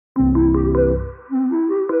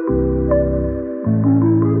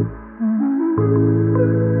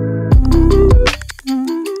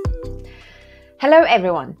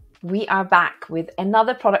everyone, we are back with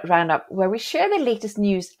another product roundup where we share the latest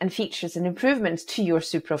news and features and improvements to your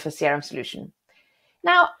SuperOffice CRM solution.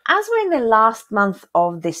 Now, as we're in the last month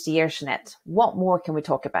of this year, Jeanette, what more can we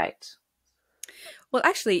talk about? Well,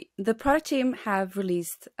 actually, the product team have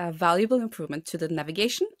released a valuable improvement to the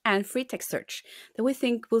navigation and free text search that we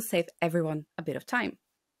think will save everyone a bit of time.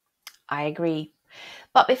 I agree.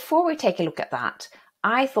 But before we take a look at that,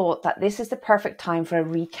 I thought that this is the perfect time for a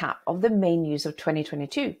recap of the main news of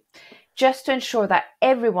 2022, just to ensure that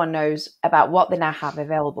everyone knows about what they now have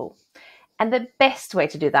available. And the best way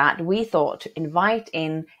to do that, we thought to invite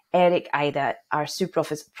in Erik Eide, our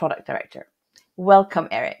SuperOffice product director. Welcome,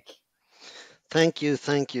 Erik. Thank you,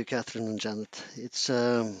 Catherine and Janet. It's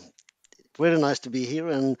very nice to be here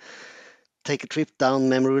and take a trip down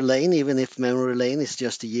memory lane, even if memory lane is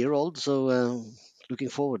just a year old. So looking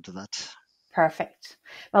forward to that. Perfect.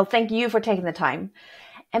 Well, thank you for taking the time.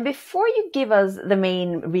 And before you give us the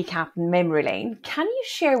main recap and memory lane, can you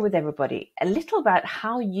share with everybody a little about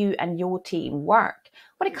how you and your team work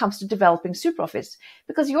when it comes to developing SuperOffice?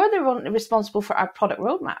 Because you're the one responsible for our product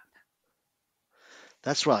roadmap.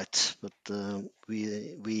 That's right, but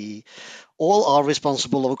we all are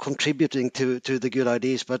responsible of contributing to the good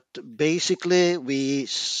ideas. But basically, we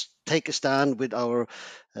take a stand with our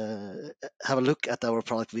have a look at our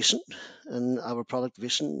product vision, and our product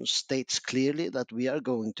vision states clearly that we are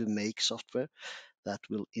going to make software that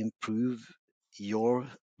will improve your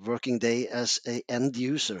working day as an end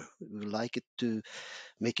user. We would like it to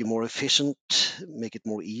make you more efficient, make it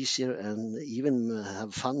more easier, and even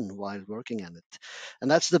have fun while working on it. And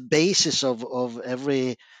that's the basis of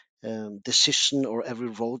every decision or every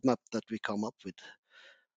roadmap that we come up with.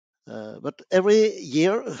 But every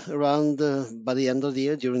year, around by the end of the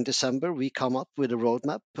year, during December, we come up with a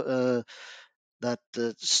roadmap that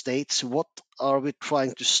states what are we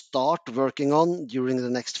trying to start working on during the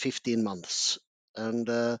next 15 months. And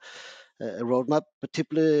a roadmap,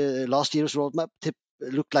 particularly last year's roadmap,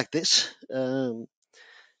 looked like this.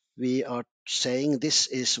 We are saying this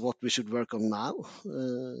is what we should work on now.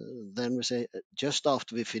 Then we say just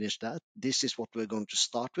after we finish that, this is what we're going to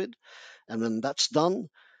start with. And when that's done,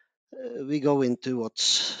 we go into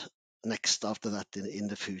what's next after that in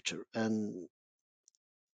the future. And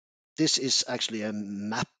this is actually a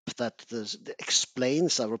map that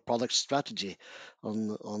explains our product strategy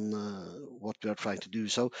on what we are trying to do.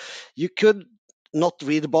 So you could not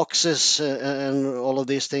read the boxes and all of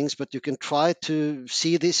these things, but you can try to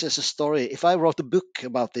see this as a story. If I wrote a book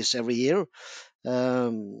about this every year,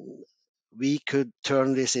 we could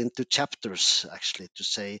turn this into chapters actually to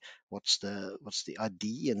say what's the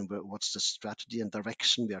idea and what's the strategy and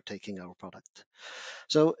direction we are taking our product.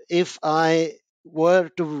 So if I were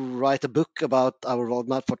to write a book about our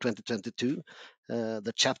roadmap for 2022,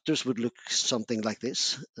 the chapters would look something like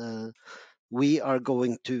this. We are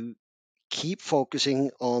going to keep focusing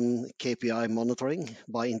on KPI monitoring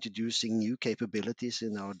by introducing new capabilities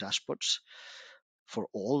in our dashboards for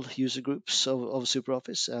all user groups of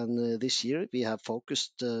SuperOffice. And this year we have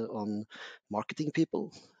focused on marketing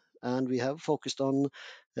people, and we have focused on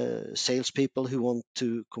salespeople who want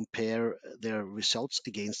to compare their results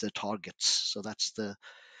against their targets. So that's the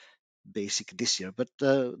basic this year. But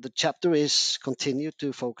the chapter is continue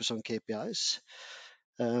to focus on KPIs.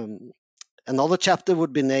 Another chapter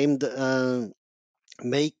would be named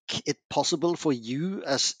make it possible for you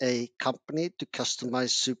as a company to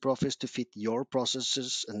customize SuperOffice to fit your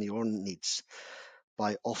processes and your needs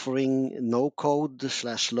by offering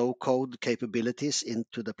no-code/low code capabilities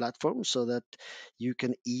into the platform so that you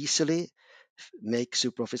can easily make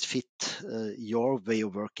SuperOffice fit your way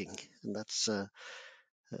of working. And that's the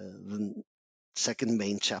second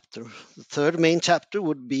main chapter. The third main chapter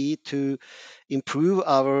would be to improve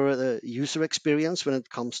our user experience when it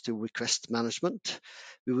comes to request management.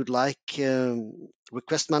 We would like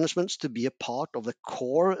request management to be a part of the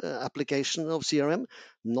core application of CRM,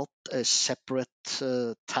 not a separate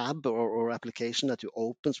tab or application that you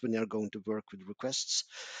opens when you're going to work with requests.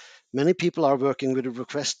 Many people are working with a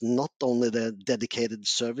request, not only the dedicated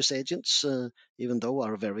service agents, even though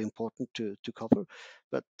are very important to cover,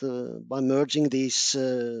 but by merging these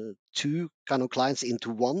two kind of clients into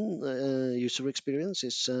one user experience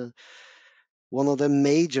is one of the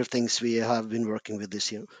major things we have been working with this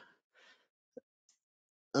year.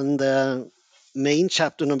 And main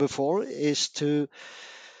chapter number 4 is to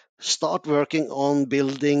start working on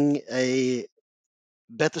building a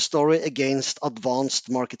better story against advanced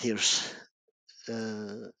marketeers.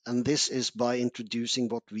 And this is by introducing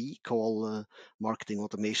what we call marketing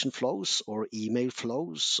automation flows or email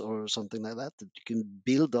flows or something like that. That you can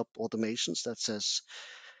build up automations that says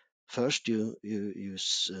first you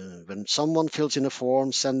use when someone fills in a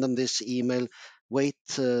form, send them this email, wait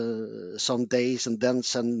some days and then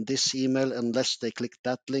send this email unless they click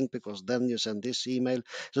that link, because then you send this email.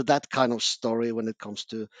 So that kind of story when it comes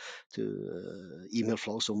to email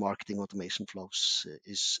flows or marketing automation flows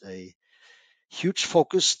is a huge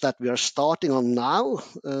focus that we are starting on now,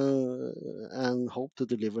 and hope to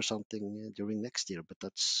deliver something during next year. But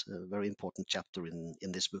that's a very important chapter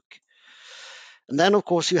in this book. And then, of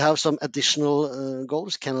course, you have some additional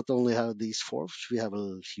goals. Cannot only have these four. We have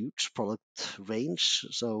a huge product range.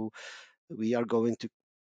 So we are going to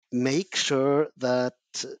make sure that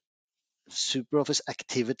SuperOffice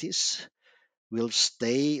activities will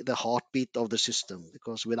stay the heartbeat of the system,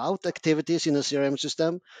 because without activities in a CRM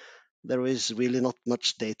system, there is really not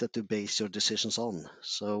much data to base your decisions on.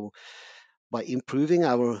 So by improving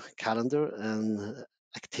our calendar and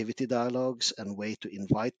activity dialogues and way to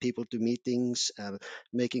invite people to meetings and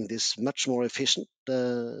making this much more efficient,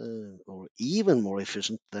 or even more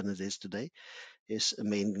efficient than it is today, is a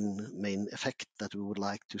main effect that we would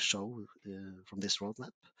like to show from this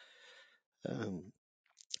roadmap.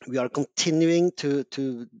 We are continuing to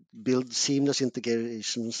build seamless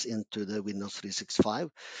integrations into the Windows 365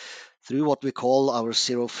 through what we call our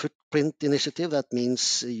zero footprint initiative. That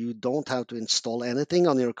means you don't have to install anything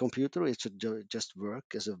on your computer. It should just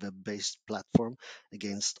work as a web-based platform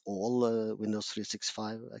against all Windows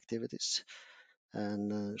 365 activities.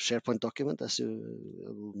 And SharePoint document, as you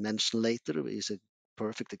will mention later, is a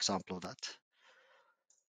perfect example of that.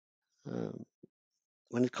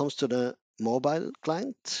 When it comes to the mobile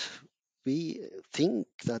client, we think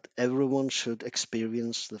that everyone should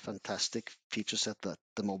experience the fantastic feature set that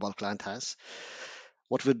the mobile client has.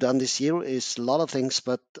 What we've done this year is a lot of things,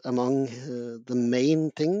 but among the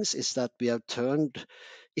main things is that we have turned,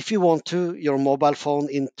 if you want to, your mobile phone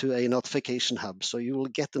into a notification hub. So you will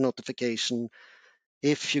get a notification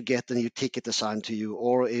if you get a new ticket assigned to you,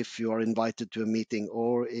 or if you are invited to a meeting,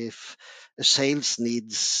 or if a sales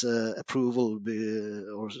needs approval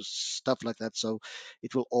or stuff like that. So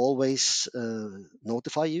it will always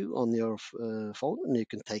notify you on your phone, and you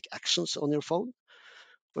can take actions on your phone,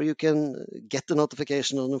 or you can get the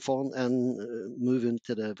notification on the phone and move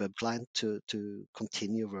into the web client to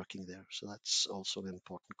continue working there. So that's also an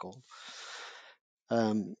important goal.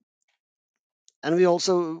 And we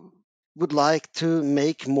also would like to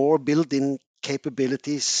make more built-in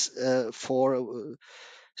capabilities for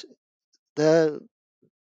the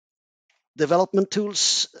development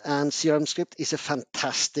tools, and CRM script is a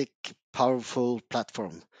fantastic, powerful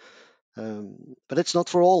platform. But it's not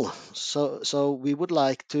for all. So we would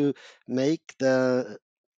like to make the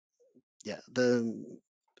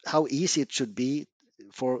how easy it should be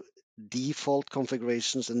for default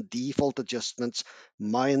configurations and default adjustments,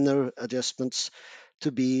 minor adjustments,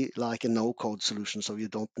 to be like a no-code solution, so you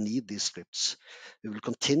don't need these scripts. We will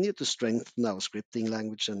continue to strengthen our scripting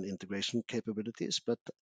language and integration capabilities, but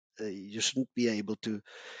you shouldn't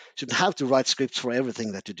have to write scripts for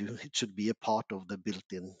everything that you do. It should be a part of the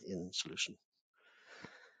built-in solution.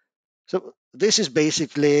 So this is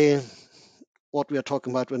basically what we are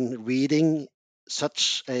talking about when reading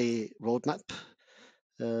such a roadmap.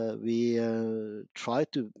 We try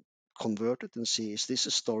to convert it and see, is this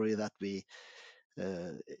a story that we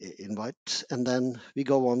invite, and then we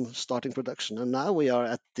go on starting production. And now we are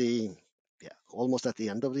at almost at the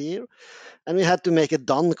end of the year, and we had to make a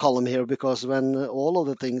done column here, because when all of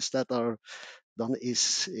the things that are done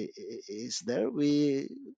is there, we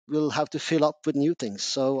will have to fill up with new things.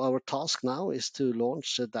 So our task now is to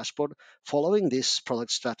launch a dashboard following this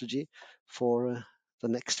product strategy for the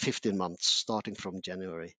next 15 months, starting from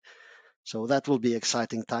January. So that will be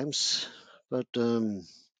exciting times. But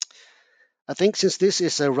I think since this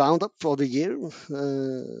is a roundup for the year,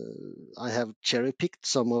 I have cherry picked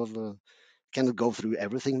some of. Cannot go through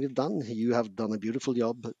everything we've done. You have done a beautiful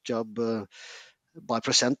job by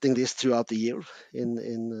presenting this throughout the year.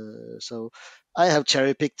 So I have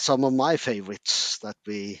cherry picked some of my favorites that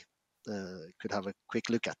we could have a quick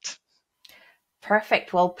look at.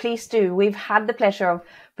 Perfect. Well, please do. We've had the pleasure of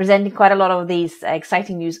presenting quite a lot of these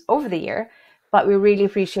exciting news over the year, but we really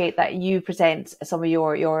appreciate that you present some of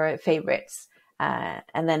your favorites,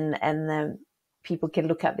 and then people can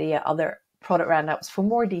look at the other product roundups for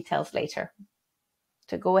more details later.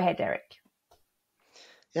 So go ahead, Erik.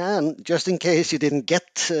 Yeah, and just in case you didn't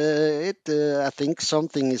get it, I think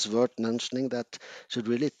something is worth mentioning that should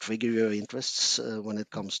really trigger your interests when it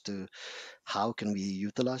comes to how can we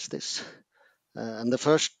utilize this. And the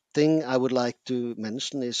first thing I would like to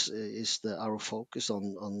mention is our focus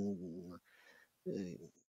on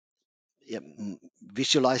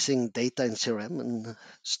visualizing data in CRM and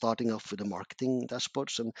starting off with the marketing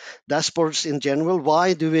dashboards and dashboards in general.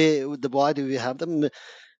 Why do we have them?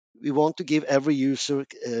 We want to give every user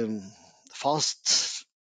fast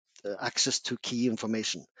access to key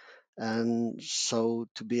information, and so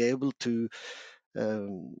to be able to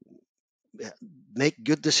um, make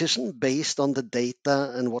good decision based on the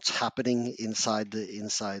data and what's happening inside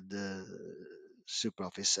the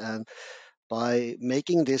SuperOffice. And by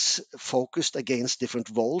making this focused against different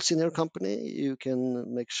roles in your company, you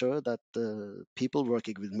can make sure that people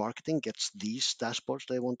working with marketing gets these dashboards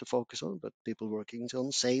they want to focus on, but people working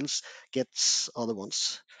on sales gets other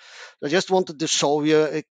ones. I just wanted to show you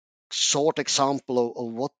a short example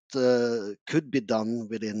of what could be done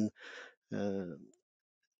within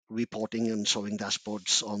reporting and showing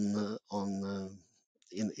dashboards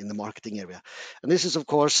in the marketing area. And this is, of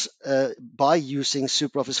course, by using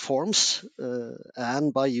SuperOffice forms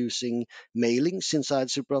and by using mailings inside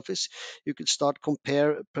SuperOffice, you could start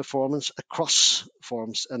compare performance across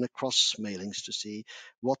forms and across mailings to see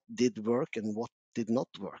what did work and what did not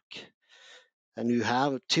work. And you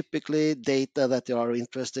have typically data that you are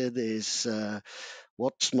interested is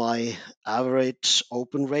what's my average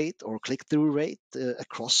open rate or click-through rate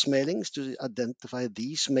across mailings to identify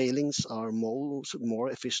these mailings are more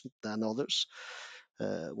efficient than others.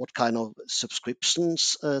 What kind of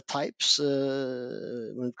subscriptions types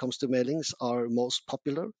when it comes to mailings are most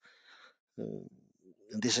popular.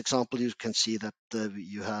 In this example, you can see that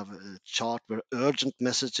you have a chart where urgent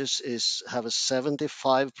messages have a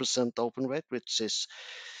 75% open rate, which is,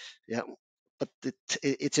 but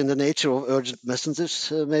it's in the nature of urgent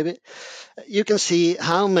messages, maybe. You can see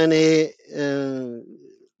how many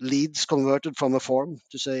leads converted from a form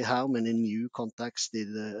to say how many new contacts did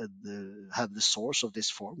have the source of this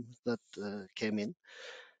form that came in.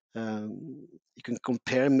 You can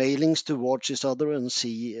compare mailings towards each other and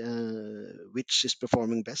see which is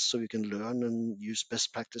performing best, so you can learn and use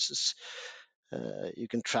best practices. You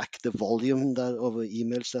can track the volume of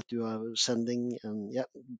emails that you are sending, and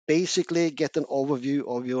basically get an overview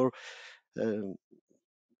of your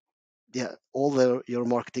your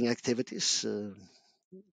marketing activities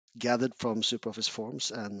gathered from SuperOffice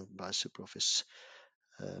forms and by SuperOffice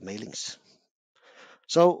mailings.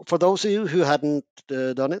 So for those of you who hadn't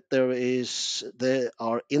done it, they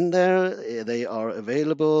are in there, they are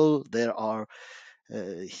available, there are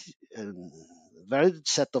a varied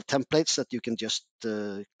set of templates that you can just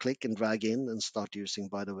click and drag in and start using,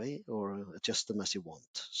 by the way, or adjust them as you want.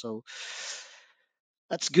 So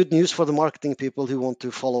that's good news for the marketing people who want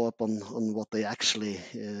to follow up on what they actually,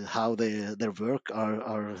 how their work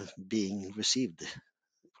are being received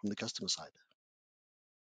from the customer side.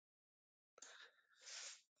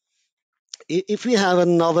 If we have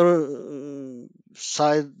another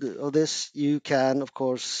side of this, you can, of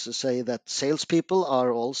course, say that salespeople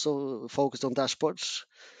are also focused on dashboards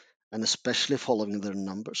and especially following their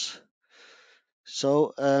numbers.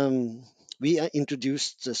 So we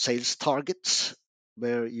introduced sales targets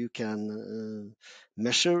where you can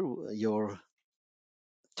measure your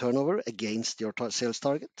turnover against your sales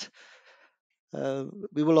target.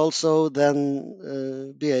 We will also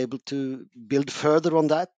then be able to build further on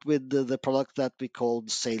that with the product that we called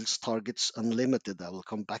Sales Targets Unlimited. I will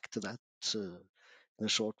come back to that in a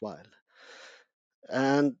short while.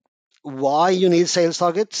 And why you need sales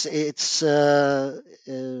targets? It's one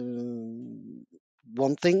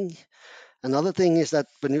thing. Another thing is that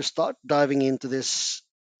when you start diving into this,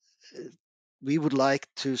 we would like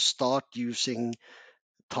to start using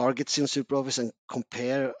targets in SuperOffice and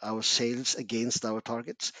compare our sales against our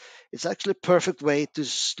targets. It's actually a perfect way to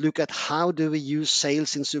look at how do we use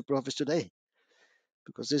sales in SuperOffice today,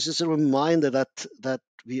 because this is a reminder that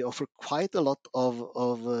we offer quite a lot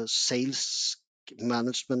of sales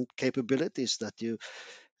management capabilities that you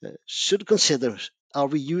should consider. Are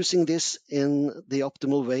we using this in the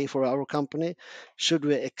optimal way for our company? Should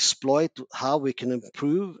we exploit how we can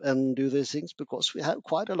improve and do these things? Because we have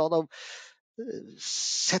quite a lot of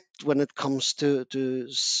set when it comes to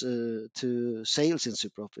sales in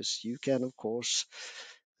SuperOffice. You can, of course,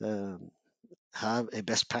 have a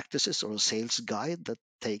best practices or a sales guide that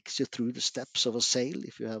takes you through the steps of a sale.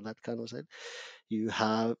 If you have that kind of sale, you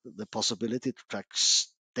have the possibility to track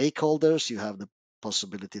stakeholders. You have the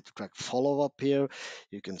possibility to track follow-up here.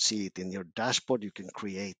 You can see it in your dashboard. You can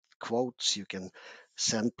create quotes. You can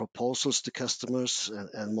send proposals to customers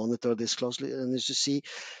and monitor this closely. And as you see,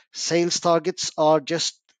 sales targets are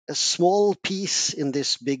just a small piece in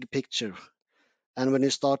this big picture. And when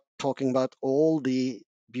you start talking about all the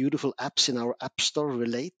beautiful apps in our app store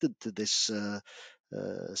related to this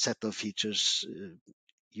set of features,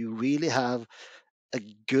 you really have a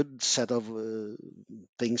good set of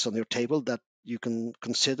things on your table that you can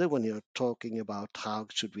consider when you're talking about how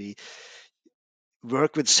should we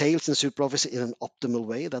work with sales in SuperOffice in an optimal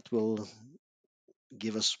way that will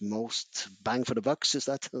give us most bang for the bucks. Is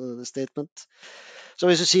that the statement? So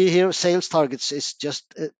as you see here, sales targets is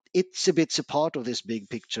just it's a bit a part of this big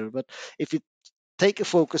picture. But if you take a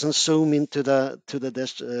focus and zoom into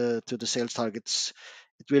the sales targets,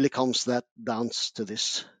 it really comes down to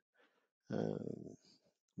this: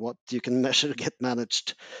 what you can measure get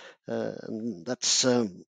managed. And that's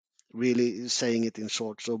really saying it in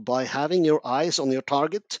short. So by having your eyes on your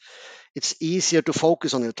target, it's easier to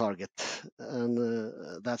focus on your target,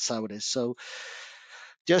 and that's how it is. So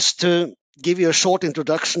just to give you a short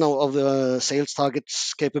introduction of the sales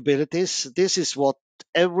targets capabilities, this is what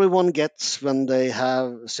everyone gets when they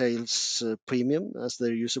have sales premium as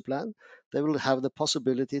their user plan. They will have the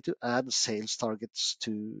possibility to add sales targets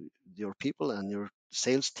to your people and your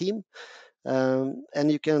sales team.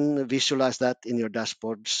 And you can visualize that in your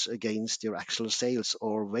dashboards against your actual sales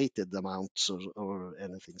or weighted amounts or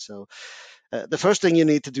anything. So the first thing you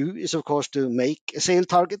need to do is, of course, to make a sale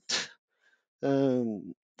target.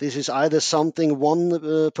 This is either something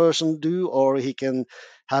one person do, or he can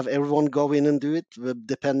have everyone go in and do it,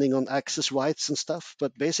 depending on access rights and stuff.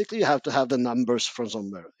 But basically, you have to have the numbers from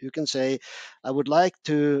somewhere. You can say, I would like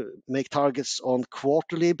to make targets on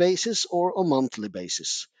quarterly basis or a monthly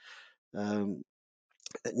basis.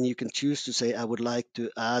 And you can choose to say, I would like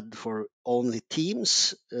to add for only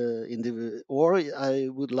teams, or I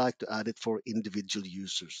would like to add it for individual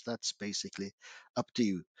users. That's basically up to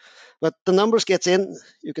you. But the numbers gets in.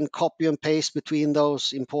 You can copy and paste between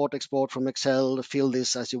those, import, export from Excel, fill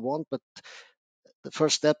this as you want. But the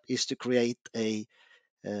first step is to create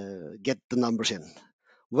get the numbers in.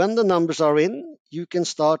 When the numbers are in, you can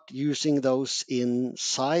start using those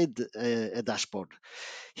inside a dashboard.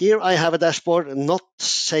 Here I have a dashboard not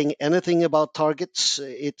saying anything about targets.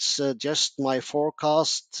 It's just my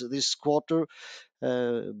forecast this quarter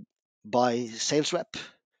by sales rep.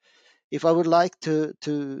 If I would like to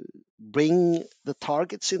bring the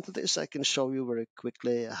targets into this, I can show you very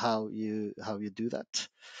quickly how you do that.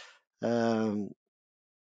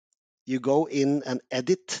 You go in and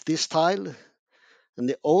edit this tile, and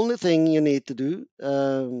the only thing you need to do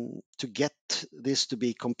to get this to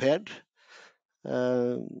be compared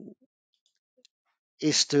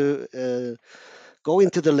is to go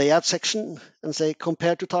into the layout section and say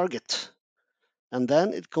compare to target, and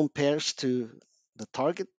then it compares to the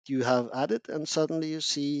target you have added, and suddenly you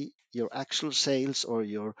see your actual sales or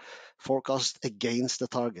your forecast against the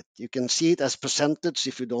target. You can see it as percentage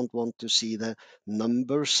if you don't want to see the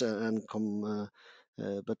numbers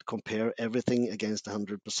but compare everything against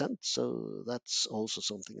 100%. So that's also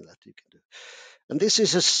something that you can do. And this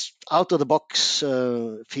is a out of the box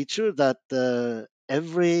feature that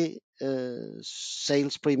every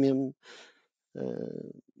sales premium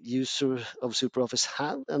user of SuperOffice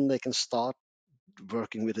have, and they can start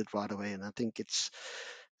working with it right away. And I think it's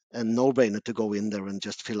a no-brainer to go in there and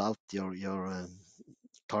just fill out your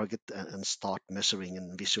target and start measuring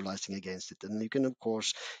and visualizing against it. And you can, of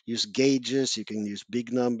course, use gauges, you can use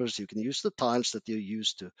big numbers, you can use the tiles that you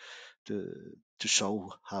use to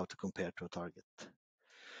show how to compare to a target.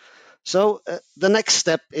 So the next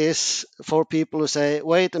step is for people who say,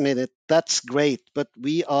 wait a minute, that's great, but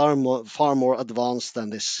we are far more advanced than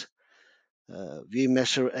this. We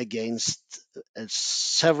measure against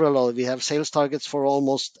we have sales targets for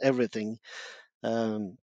almost everything.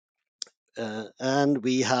 And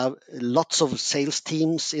we have lots of sales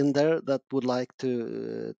teams in there that would like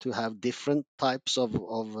to have different types of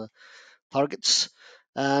targets.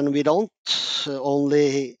 And we don't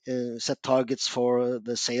only set targets for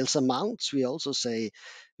the sales amounts. We also say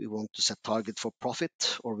we want to set target for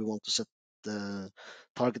profit, or we want to set the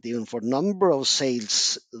target even for number of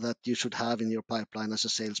sales that you should have in your pipeline as a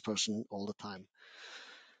salesperson all the time.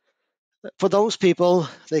 For those people,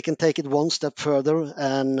 they can take it one step further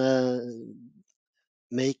and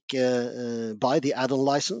buy the add-on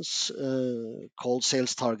license called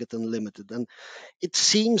Sales Target Unlimited. And it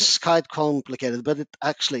seems quite complicated, but it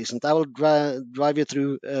actually isn't. I will drive you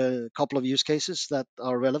through a couple of use cases that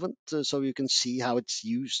are relevant so you can see how it's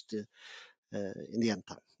used in the end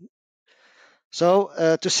time.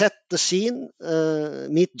 So to set the scene,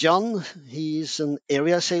 meet John. He's an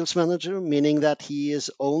area sales manager, meaning that he is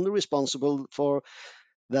only responsible for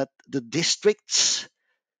that the districts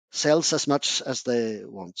sells as much as they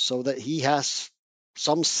want, so that he has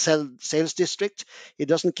some sales district. He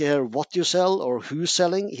doesn't care what you sell or who's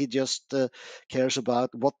selling. He just cares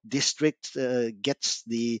about what district gets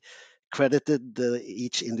the credited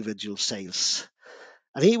each individual sales.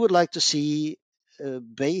 And he would like to see,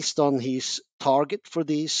 based on his target for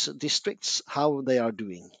these districts, how they are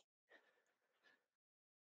doing.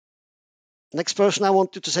 Next person I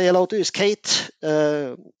wanted to say hello to is Kate.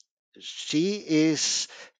 She is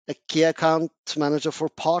a key account manager for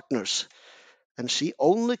partners, and she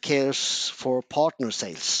only cares for partner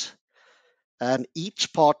sales. And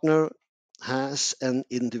each partner has an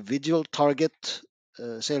individual target,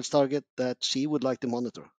 sales target, that she would like to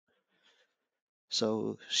monitor.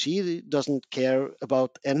 So she doesn't care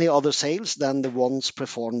about any other sales than the ones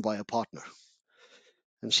performed by a partner.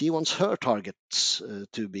 And she wants her targets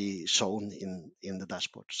to be shown in the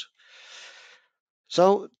dashboards.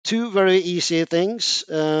 So 2 very easy things.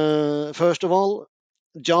 First of all,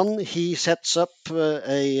 John, he sets up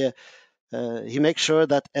he makes sure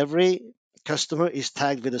that every customer is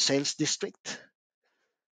tagged with a sales district.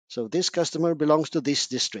 So this customer belongs to this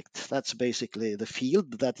district. That's basically the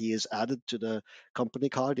field that he has added to the company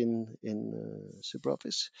card in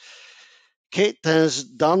SuperOffice. Kate has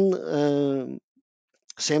done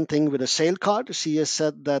same thing with a sale card. She has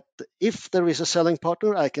said that if there is a selling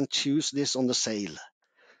partner, I can choose this on the sale.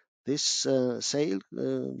 This sale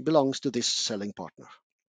belongs to this selling partner.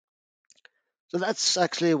 So that's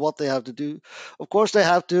actually what they have to do. Of course, they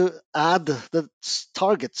have to add the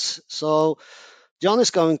targets. So John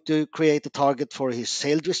is going to create a target for his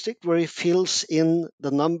sales district where he fills in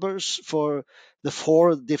the numbers for the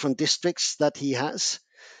 4 different districts that he has.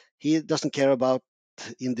 He doesn't care about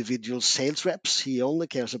individual sales reps. He only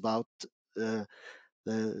cares about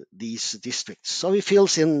these districts. So he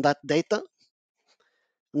fills in that data.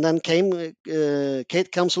 And then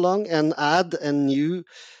Kate comes along and add a new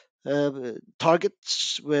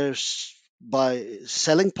targets where by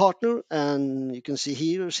selling partner, and you can see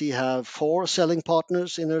here she have 4 selling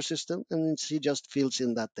partners in her system, and she just fills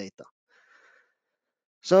in that data.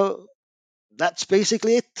 So that's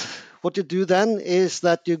basically it. What you do then is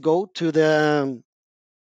that you go to the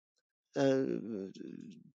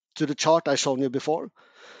chart I showed you before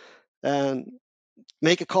and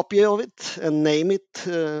make a copy of it and name it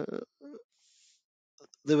the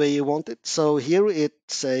way you want it. So here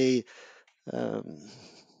it's a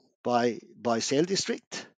by sale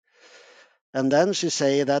district. And then she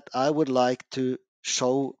say that I would like to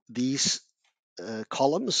show these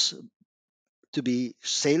columns to be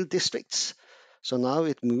sale districts. So now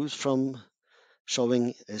it moves from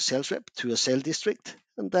showing a sales rep to a sale district.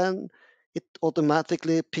 And then it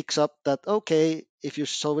automatically picks up that, okay, if you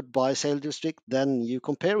show it by sale district, then you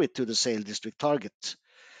compare it to the sale district target.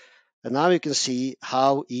 And now you can see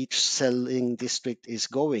how each selling district is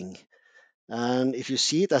going. And if you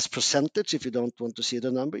see it as percentage, if you don't want to see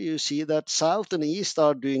the number, you see that South and East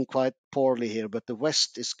are doing quite poorly here, but the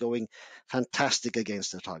West is going fantastic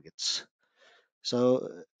against the targets. So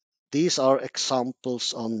these are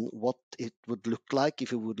examples on what it would look like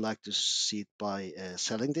if you would like to see it by a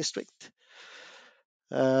selling district.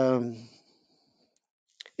 If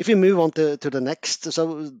you move on to the next,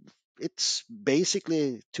 so it's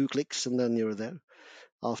basically 2 clicks and then you're there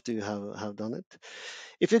after you have done it.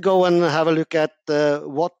 If you go and have a look at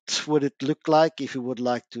what would it look like if you would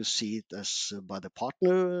like to see it as by the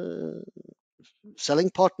partner,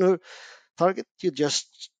 selling partner target, you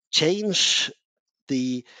just change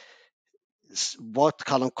what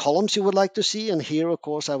kind of columns you would like to see. And here, of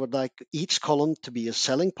course, I would like each column to be a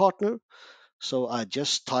selling partner. So I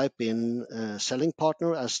just type in selling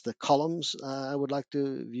partner as the columns I would like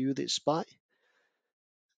to view this by.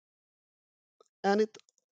 And it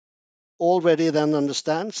already then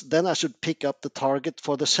understands, then I should pick up the target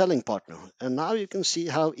for the selling partner. And now you can see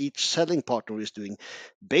how each selling partner is doing.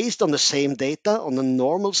 Based on the same data, on the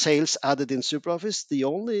normal sales added in SuperOffice, the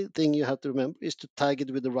only thing you have to remember is to tag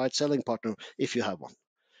it with the right selling partner if you have one.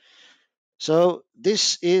 So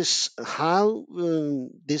this is how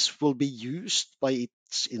this will be used by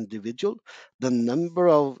each individual. The number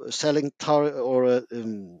of selling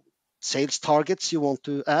sales targets you want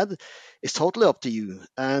to add is totally up to you,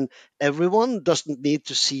 and everyone doesn't need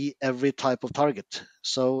to see every type of target.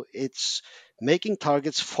 So it's making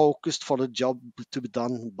targets focused for the job to be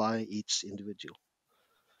done by each individual.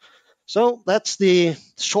 So that's the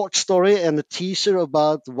short story and the teaser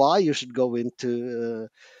about why you should go into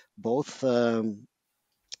both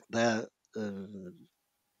the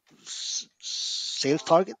sales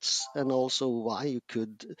targets and also why you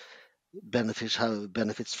could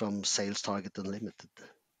benefits from sales target unlimited.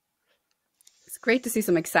 It's great to see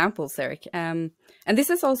some examples, Erik. And this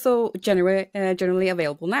is also generally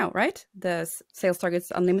available now, right? The sales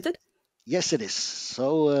targets unlimited? Yes, it is.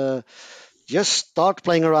 So Just start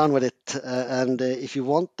playing around with it. And if you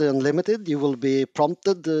want the unlimited, you will be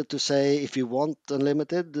prompted to say, if you want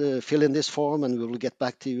unlimited, fill in this form and we will get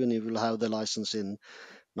back to you and you will have the license in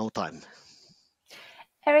no time.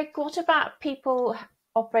 Erik, what about people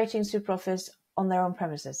operating SuperOffice on their own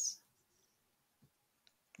premises?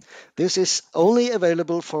 This is only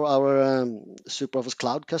available for our SuperOffice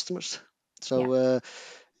Cloud customers. So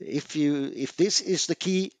if this is the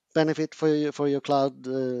key benefit for your cloud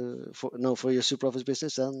for your SuperOffice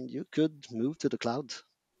business, then you could move to the cloud.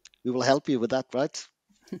 We will help you with that, right?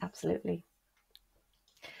 Absolutely.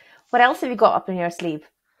 What else have you got up in your sleeve?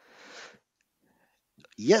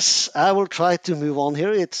 Yes, I will try to move on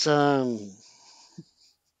here. It's time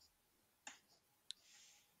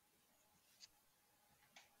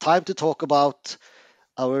to talk about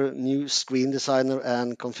our new screen designer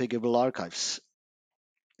and configurable archives.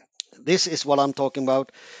 This is what I'm talking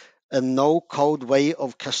about, a no-code way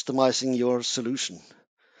of customizing your solution.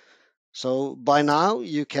 So by now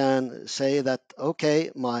you can say that,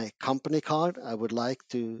 okay, my company card, I would like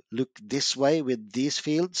to look this way with these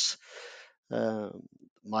fields.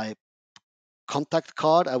 My contact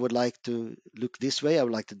card, I would like to look this way. I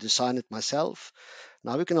would like to design it myself.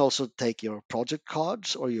 Now you can also take your project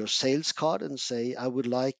cards or your sales card and say, I would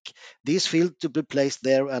like this field to be placed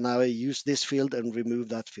there and I will use this field and remove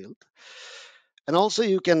that field. And also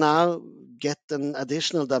you can now get an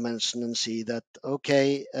additional dimension and see that,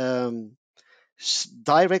 okay,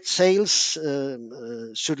 direct sales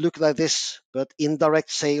should look like this, but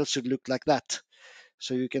indirect sales should look like that.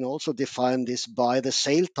 So you can also define this by the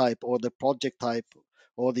sale type or the project type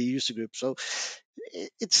or the user group. So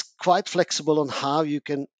it's quite flexible on how you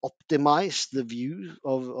can optimize the view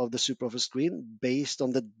of the SuperOffice screen based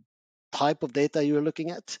on the type of data you're looking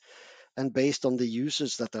at and based on the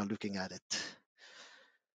users that are looking at it.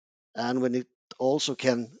 And when it also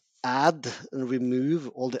can add and remove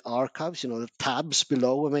all the archives, the tabs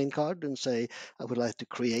below a main card, and say, I would like to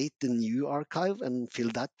create a new archive and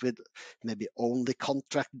fill that with maybe only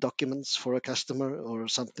contract documents for a customer or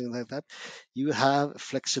something like that. You have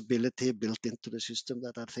flexibility built into the system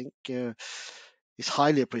that I think is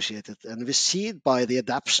highly appreciated. And we see it by the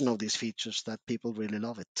adoption of these features that people really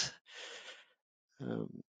love it.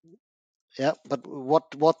 Yeah, but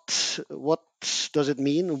what does it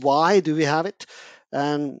mean? Why do we have it?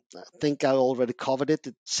 And I think I already covered it.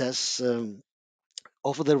 It says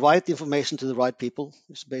offer the right information to the right people.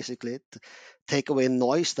 Is basically it. Take away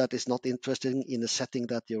noise that is not interesting in the setting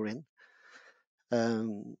that you're in.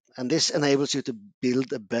 And this enables you to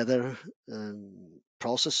build a better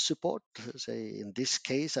process support. Say in this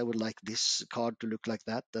case, I would like this card to look like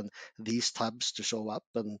that, and these tabs to show up,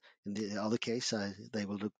 and in the other case, they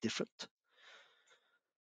will look different.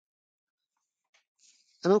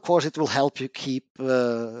 And of course, it will help you keep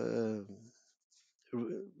retain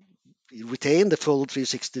the full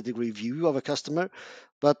 360-degree view of a customer,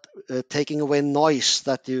 but taking away noise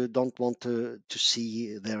that you don't want to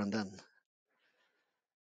see there and then.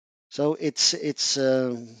 So it's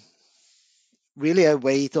really a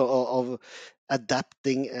way of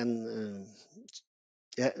adapting and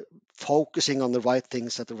focusing on the right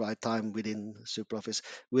things at the right time within SuperOffice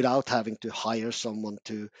without having to hire someone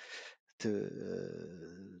to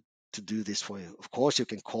do this for you. Of course, you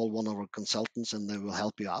can call one of our consultants and they will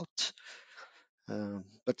help you out.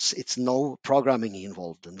 But it's no programming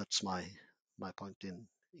involved, and that's my point in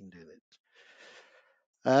doing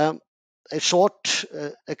it. A short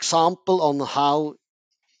example on how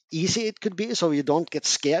easy it could be, so you don't get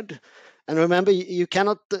scared. And remember, you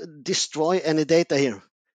cannot destroy any data here.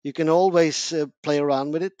 You can always play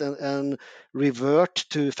around with it and revert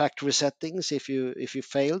to factory settings if you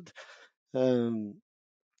failed.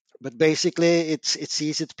 But basically, it's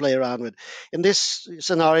easy to play around with. In this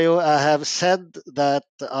scenario, I have said that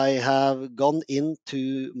I have gone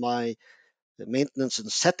into my maintenance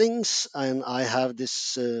and settings, and I have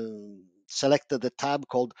this selected the tab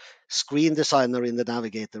called Screen Designer in the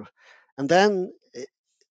navigator, and then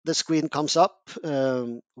the screen comes up,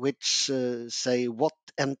 which say what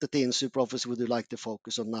entity in SuperOffice would you like to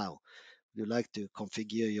focus on now? Would you like to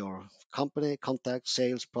configure your company, contact,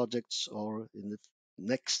 sales, projects, or in the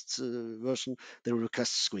next version, the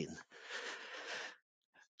request screen?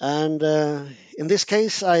 And in this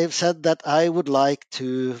case, I have said that I would like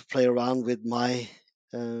to play around with my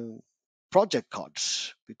project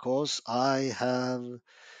cards because I have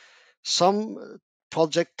some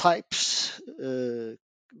project types,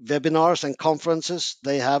 webinars and conferences,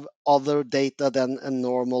 they have other data than a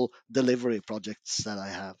normal delivery projects that I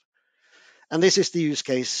have. And this is the use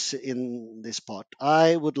case in this part.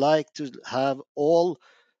 I would like to have all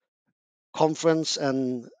conference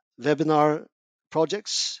and webinar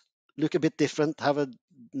projects look a bit different, have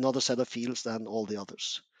another set of fields than all the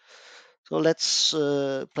others. So let's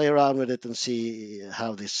play around with it and see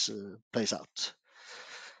how this plays out.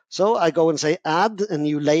 So I go and say add a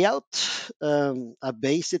new layout. I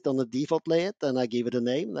base it on the default layout and I give it a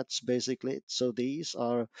name. That's basically it. So these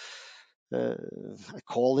are, I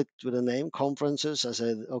call it with a name, conferences. I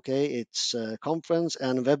said, okay, it's a conference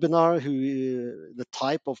and webinar, the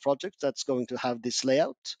type of project that's going to have this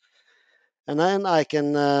layout. And then I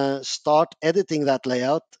can start editing that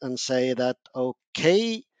layout and say that,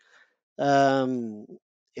 okay,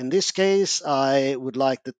 in this case, I would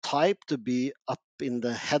like the type to be up in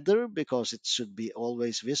the header because it should be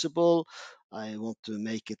always visible. I want to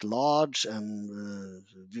make it large and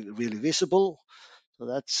really visible. So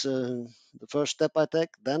that's the first step I take.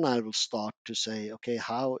 Then I will start to say, okay,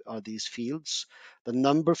 how are these fields? The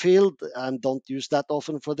number field, I don't use that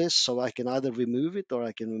often for this, so I can either remove it or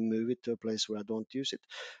I can move it to a place where I don't use it.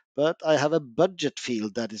 But I have a budget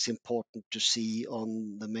field that is important to see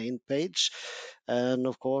on the main page. And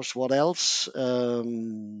of course, what else?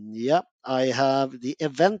 Yeah, I have the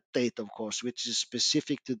event date, of course, which is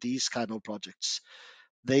specific to these kind of projects.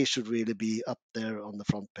 They should really be up there on the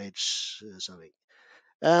front page.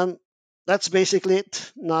 And that's basically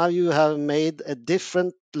it. Now you have made a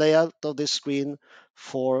different layout of this screen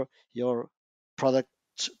for your project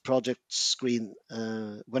screen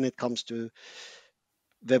when it comes to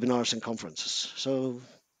webinars and conferences. So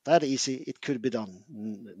that easy, it could be done.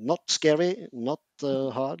 Not scary, not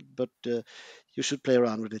hard, but you should play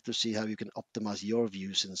around with it to see how you can optimize your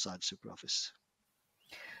views inside SuperOffice.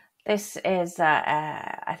 This is,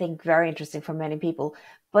 I think, very interesting for many people,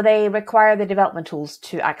 but they require the development tools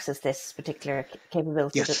to access this particular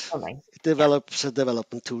capability. Yes, it develops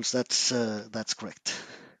development tools. That's correct.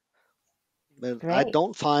 But I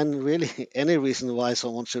don't find really any reason why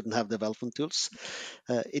someone shouldn't have development tools.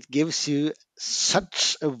 It gives you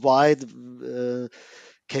such a wide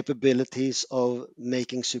capabilities of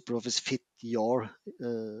making SuperOffice fit your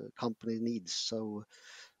company needs. So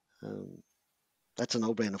that's a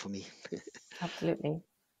no-brainer for me. Absolutely.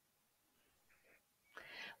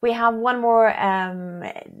 We have one more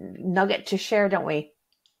nugget to share, don't we?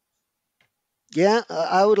 Yeah,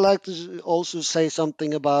 I would like to also say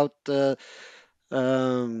something about the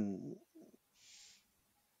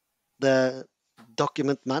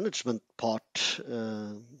document management part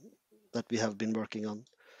that we have been working on.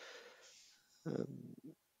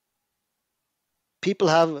 People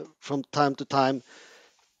have from time to time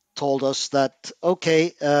told us that,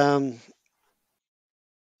 okay,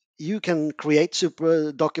 you can create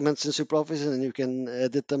super documents in SuperOffice and you can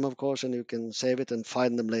edit them, of course, and you can save it and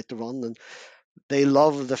find them later on. And they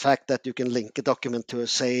love the fact that you can link a document to a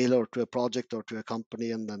sale or to a project or to a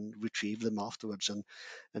company and then retrieve them afterwards and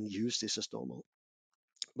use this as normal.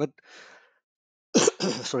 But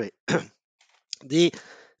sorry, the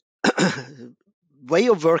way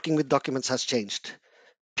of working with documents has changed.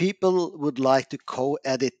 People would like to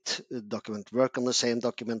co-edit a document, work on the same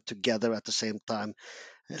document together at the same time,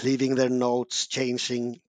 leaving their notes,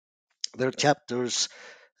 changing their chapters,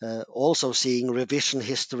 also seeing revision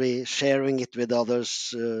history, sharing it with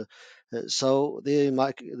others. So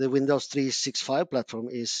the Windows 365 platform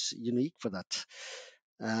is unique for that.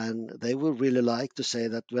 And they would really like to say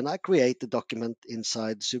that when I create a document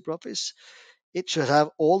inside SuperOffice, it should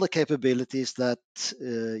have all the capabilities that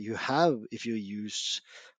you have if you use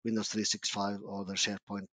Windows 365 or the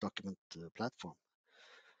SharePoint document platform.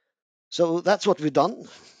 So that's what we've done.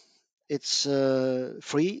 It's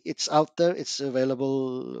free, it's out there, it's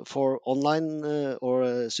available for online or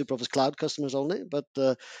SuperOffice Cloud customers only, but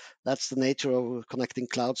that's the nature of connecting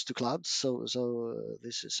clouds to clouds. So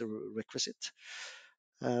this is a requisite.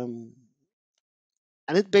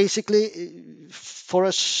 And it basically, for a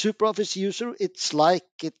SuperOffice user, it's like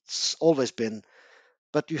it's always been,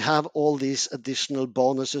 but you have all these additional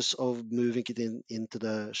bonuses of moving it into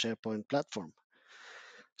the SharePoint platform.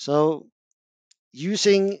 So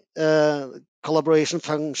using collaboration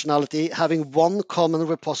functionality, having one common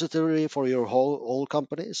repository for your whole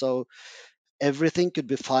company, so everything could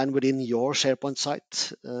be fine within your SharePoint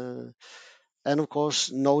site. And of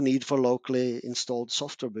course, no need for locally installed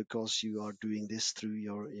software because you are doing this through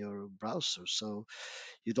your browser. So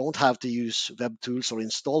you don't have to use web tools or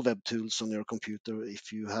install web tools on your computer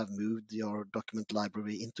if you have moved your document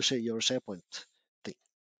library into your SharePoint thing.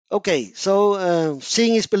 Okay, so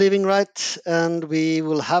seeing is believing, right? And we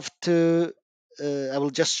will have to, I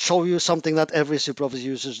will just show you something that every SuperOffice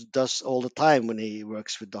user does all the time when he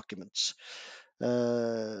works with documents.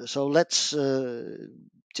 So let's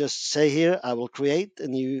just say here, I will create a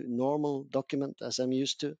new normal document as I'm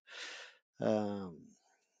used to.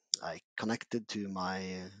 I connect it to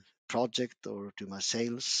my project or to my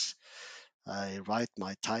sales. I write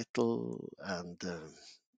my title and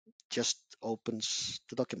just opens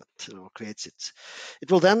the document or creates it.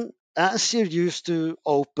 It will then, as you're used to,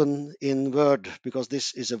 open in Word, because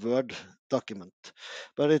this is a Word document,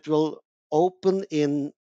 but it will open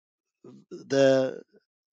in the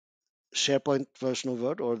SharePoint version of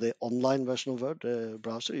Word or the online version of Word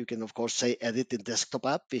browser. You can, of course, say edit in desktop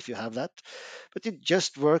app if you have that, but you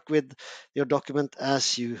just work with your document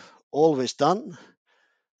as you always done.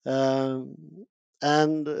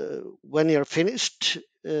 And when you're finished,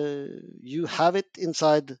 you have it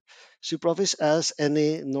inside SuperOffice as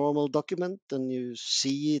any normal document, and you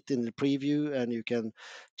see it in the preview, and you can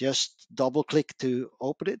just double click to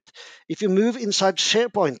open it. If you move inside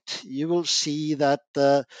SharePoint, you will see that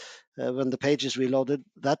when the page is reloaded,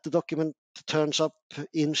 that the document turns up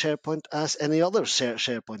in SharePoint as any other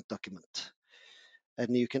SharePoint document.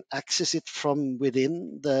 And you can access it from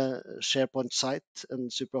within the SharePoint site and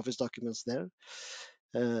SuperOffice documents there.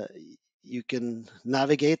 You can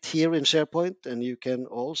navigate here in SharePoint, and you can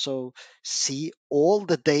also see all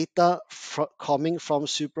the data coming from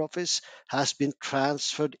SuperOffice has been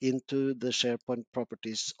transferred into the SharePoint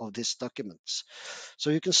properties of these documents.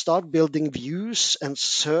 So you can start building views and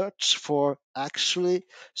search for actually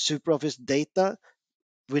SuperOffice data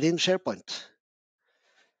within SharePoint.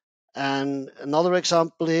 And another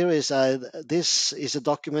example here is this is a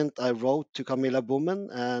document I wrote to Camilla Bowman,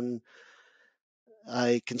 and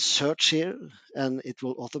I can search here, and it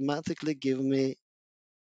will automatically give me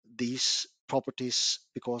these properties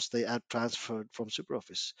because they are transferred from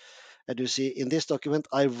SuperOffice. And you see in this document,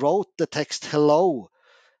 I wrote the text hello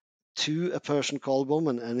to a person called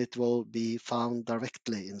Woman, and it will be found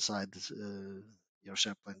directly inside your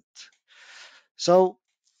SharePoint. So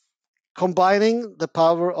combining the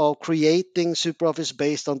power of creating SuperOffice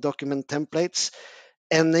based on document templates,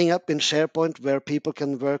 ending up in SharePoint where people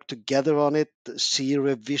can work together on it, see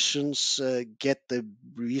revisions, get a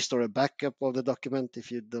restore a backup of the document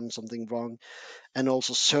if you've done something wrong, and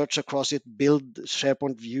also search across it, build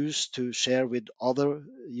SharePoint views to share with other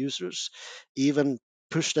users, even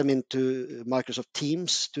push them into Microsoft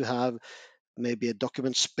Teams to have maybe a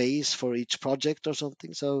document space for each project or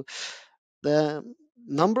something. So the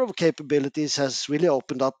number of capabilities has really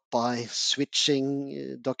opened up by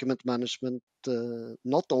switching document management,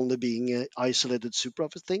 not only being an isolated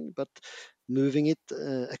SuperOffice thing, but moving it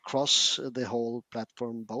across the whole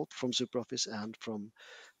platform, both from SuperOffice and from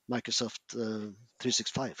Microsoft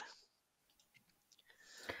 365.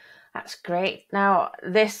 That's great. Now,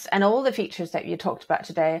 this and all the features that you talked about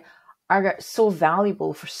today are so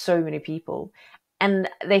valuable for so many people, and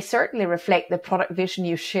they certainly reflect the product vision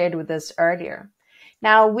you shared with us earlier.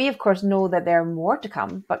 Now, we of course know that there are more to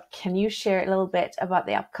come, but can you share a little bit about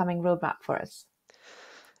the upcoming roadmap for us?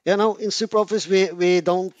 Yeah, no, in SuperOffice, we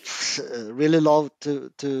don't really love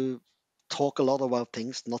to talk a lot about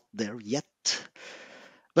things not there yet.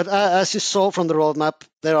 But as you saw from the roadmap,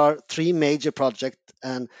 there are 3 major projects,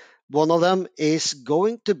 and one of them is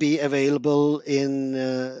going to be available in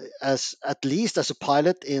as at least as a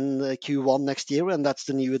pilot in Q1 next year, and that's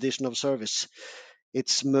the new edition of Service.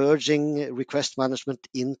 It's merging request management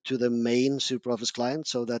into the main SuperOffice client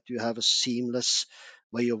so that you have a seamless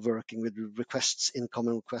way of working with requests,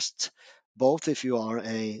 incoming requests, both if you are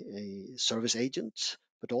a service agent,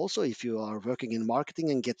 but also if you are working in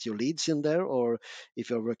marketing and get your leads in there, or if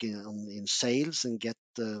you're working in sales and get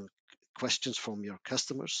questions from your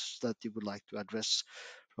customers that you would like to address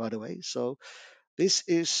right away. So this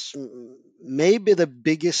is maybe the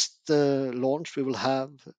biggest launch we will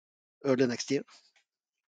have early next year.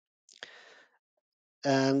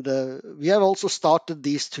 And we have also started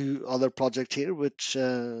these 2 other projects here, which they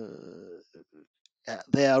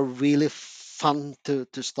are really fun to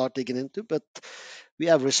start digging into, but we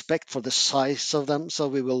have respect for the size of them, so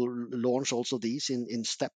we will launch also these in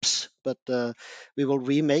steps. But we will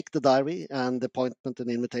remake the diary and the appointment and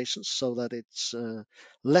invitations so that it's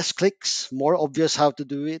less clicks, more obvious how to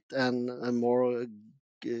do it, and a more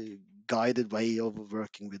guided way of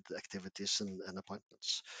working with activities and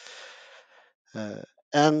appointments.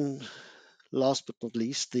 And last but not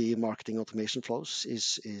least, the marketing automation flows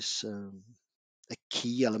is a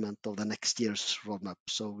key element of the next year's roadmap.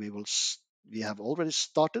 So we have already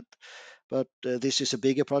started, but this is a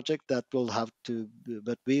bigger project that will have to,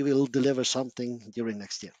 but we will deliver something during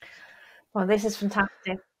next year. Well, this is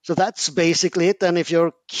fantastic. So that's basically it. And if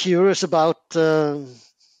you're curious about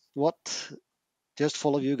what, just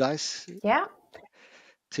follow you guys. Yeah.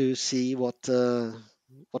 To see what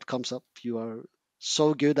what comes up. You are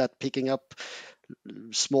so good at picking up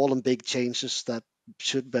small and big changes that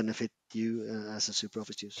should benefit you as a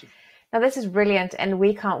SuperOffice user. Now, this is brilliant, and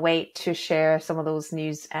we can't wait to share some of those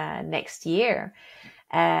news next year.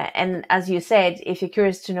 And as you said, if you're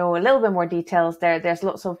curious to know a little bit more details, there's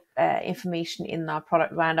lots of information in our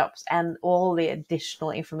product roundups and all the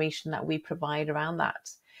additional information that we provide around that.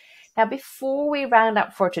 Now, before we round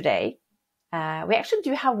up for today, we actually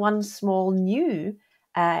do have one small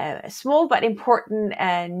but important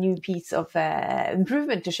new piece of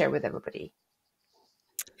improvement to share with everybody.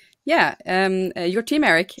 Yeah, your team,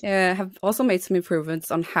 Erik, have also made some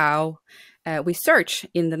improvements on how we search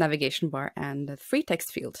in the navigation bar and the free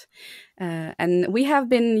text field. And we have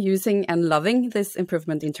been using and loving this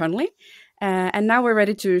improvement internally. And now we're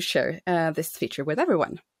ready to share this feature with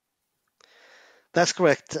everyone. That's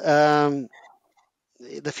correct. The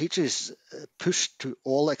feature is pushed to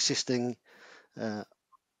all existing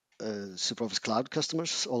SuperOffice Cloud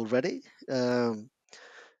customers already.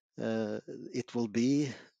 It will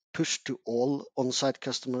be pushed to all on-site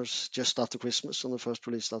customers just after Christmas, on the first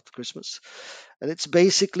release after Christmas. And it's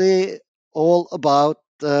basically all about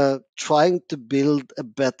trying to build a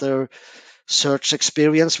better search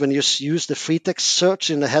experience when you use the free text search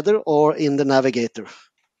in the header or in the navigator.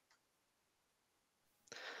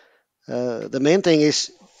 The main thing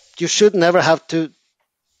is you should never have to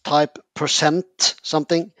type %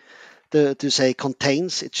 something to say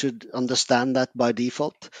contains. It should understand that by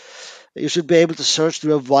default. You should be able to search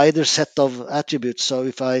through a wider set of attributes. So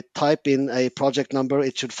if I type in a project number,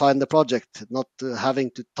 it should find the project, not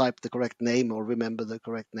having to type the correct name or remember the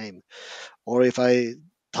correct name. Or if I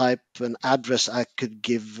type an address, I could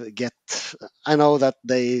get. I know that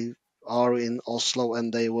they are in Oslo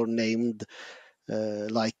and they were named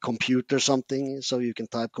like computer something, so you can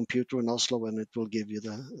type computer in Oslo and it will give you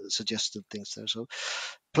the suggested things there. So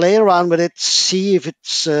play around with it, see if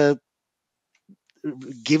it's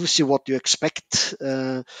gives you what you expect.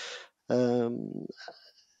 It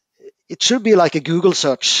should be like a Google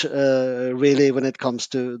search, really, when it comes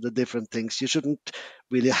to the different things. You shouldn't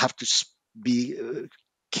really have to be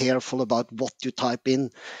careful about what you type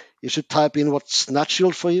in. You should type in what's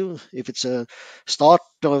natural for you. If it's a start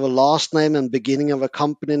of a last name and beginning of a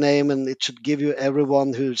company name, and it should give you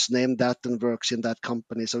everyone who's named that and works in that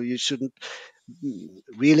company. So you shouldn't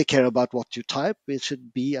really care about what you type. It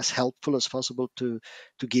should be as helpful as possible to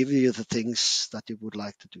give you the things that you would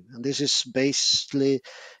like to do. And this is basically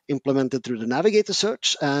implemented through the navigator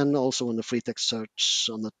search and also in the free text search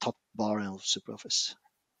on the top bar of SuperOffice.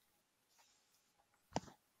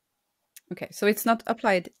 Okay, so it's not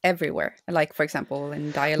applied everywhere, like, for example,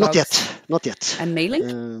 in dialogues? Not yet. And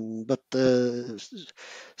mailing? But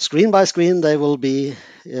screen by screen, they will be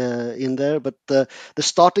in there. But the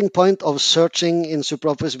starting point of searching in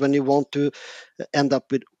SuperOffice when you want to end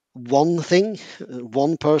up with one thing,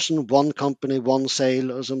 one person, one company, one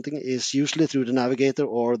sale or something, is usually through the navigator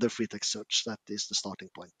or the free text search. That is the starting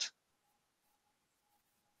point.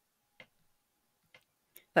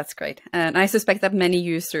 That's great. And I suspect that many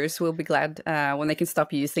users will be glad when they can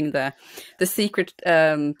stop using the secret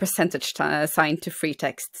percentage sign to free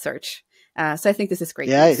text search. So I think this is great.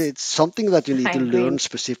 Yeah, news. It's something that you need to learn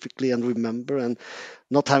specifically and remember, and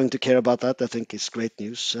not having to care about that, I think is great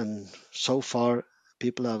news. And so far,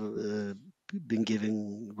 people have been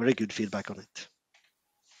giving very good feedback on it.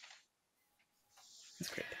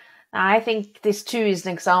 That's great. I think this too is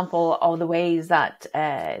an example of the ways that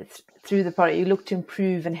through the product you look to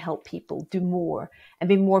improve and help people do more and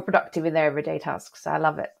be more productive in their everyday tasks. I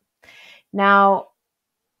love it. Now,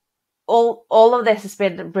 all of this has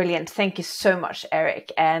been brilliant. Thank you so much,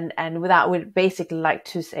 Erik. And with that, we'd basically like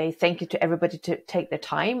to say thank you to everybody to take their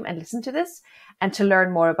time and listen to this and to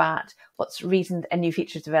learn more about what's recent and new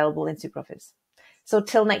features available in SuperOffice. So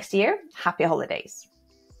till next year, happy holidays.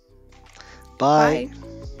 Bye. Bye.